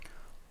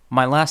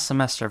My last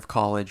semester of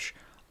college,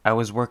 I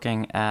was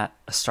working at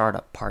a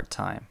startup part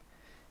time,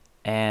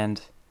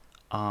 and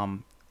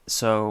um,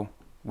 so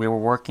we were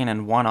working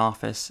in one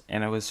office,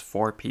 and it was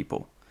four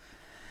people.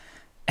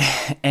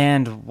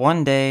 And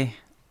one day,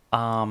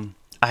 I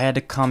had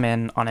to come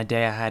in on a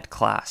day I had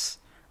class,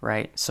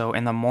 right? So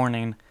in the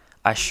morning,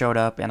 I showed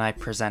up and I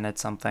presented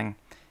something,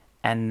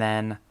 and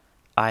then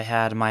I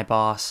had my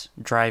boss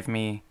drive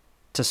me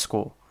to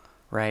school,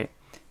 right?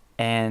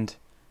 And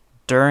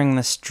during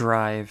this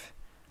drive,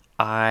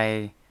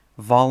 I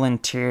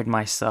volunteered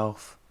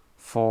myself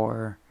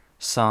for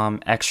some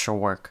extra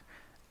work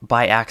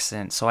by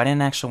accident. So I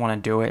didn't actually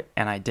want to do it,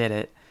 and I did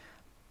it.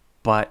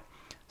 But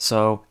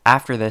so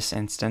after this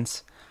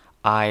instance,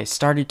 I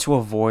started to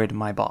avoid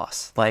my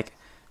boss. Like,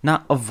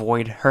 not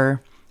avoid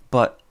her,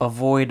 but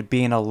avoid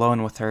being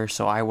alone with her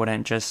so I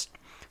wouldn't just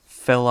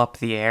fill up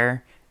the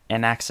air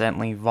and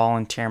accidentally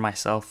volunteer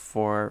myself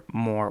for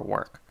more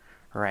work,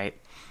 right?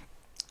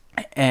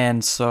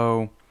 And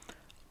so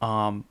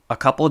a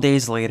couple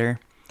days later,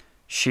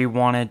 she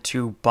wanted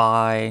to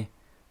buy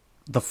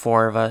the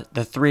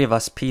three of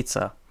us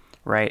pizza,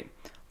 right?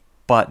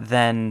 But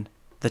then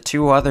the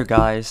two other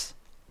guys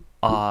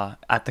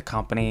at the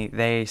company,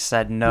 they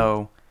said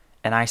no,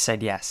 and I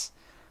said yes.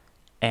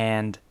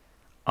 And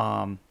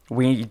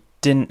we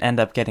didn't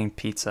end up getting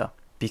pizza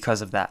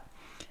because of that.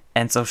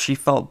 And so she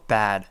felt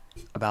bad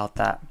about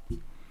that.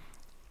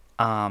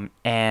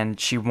 And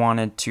she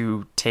wanted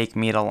to take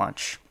me to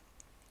lunch.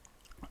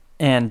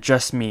 And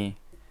just me.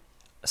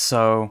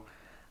 So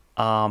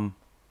um,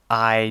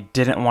 I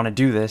didn't want to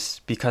do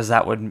this because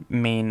that would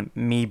mean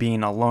me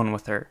being alone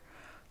with her.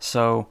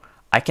 So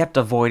I kept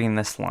avoiding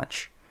this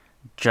lunch,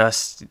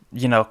 just,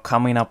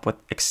 coming up with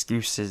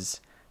excuses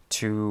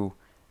to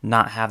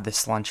not have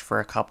this lunch for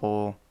a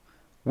couple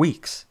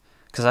weeks.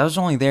 Because I was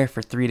only there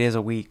for 3 days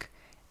a week,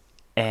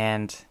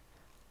 and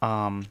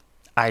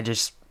I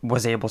just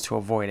was able to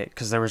avoid it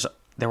because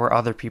there were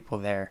other people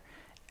there.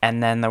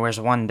 And then there was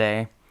one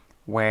day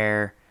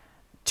where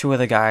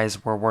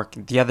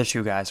the other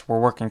two guys were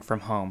working from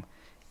home,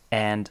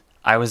 and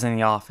I was in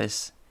the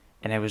office,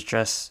 and it was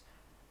just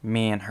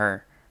me and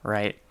her,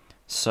 right?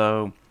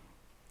 So,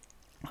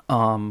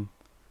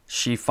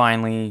 she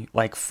finally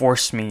like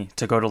forced me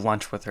to go to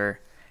lunch with her,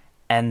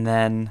 and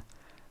then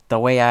the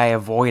way I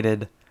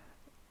avoided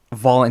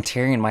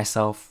volunteering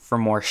myself for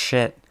more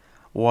shit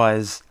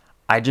was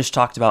I just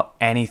talked about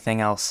anything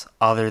else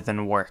other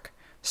than work.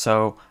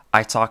 So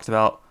I talked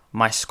about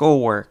my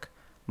schoolwork,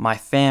 my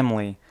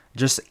family,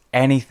 just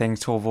anything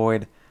to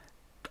avoid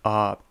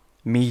uh,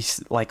 me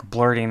like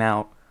blurting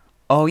out,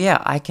 "Oh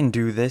yeah, I can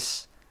do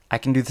this. I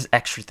can do this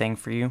extra thing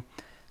for you."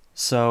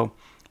 So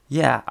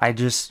yeah, I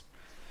just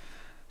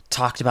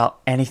talked about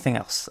anything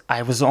else.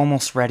 I was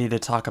almost ready to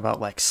talk about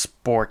like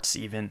sports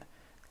even.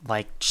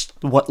 Like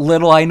what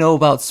little I know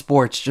about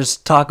sports,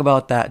 just talk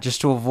about that just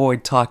to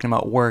avoid talking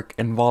about work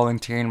and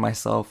volunteering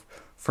myself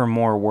for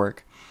more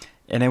work.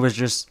 And it was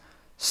just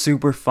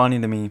super funny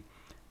to me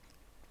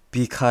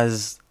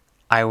because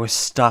I was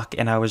stuck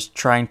and I was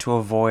trying to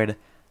avoid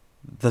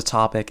the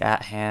topic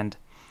at hand.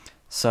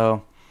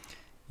 So,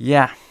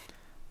 yeah,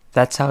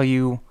 that's how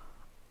you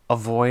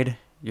avoid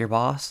your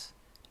boss,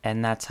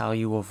 and that's how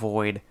you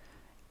avoid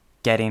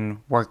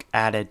getting work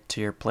added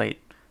to your plate.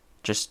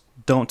 Just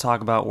don't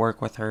talk about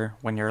work with her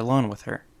when you're alone with her.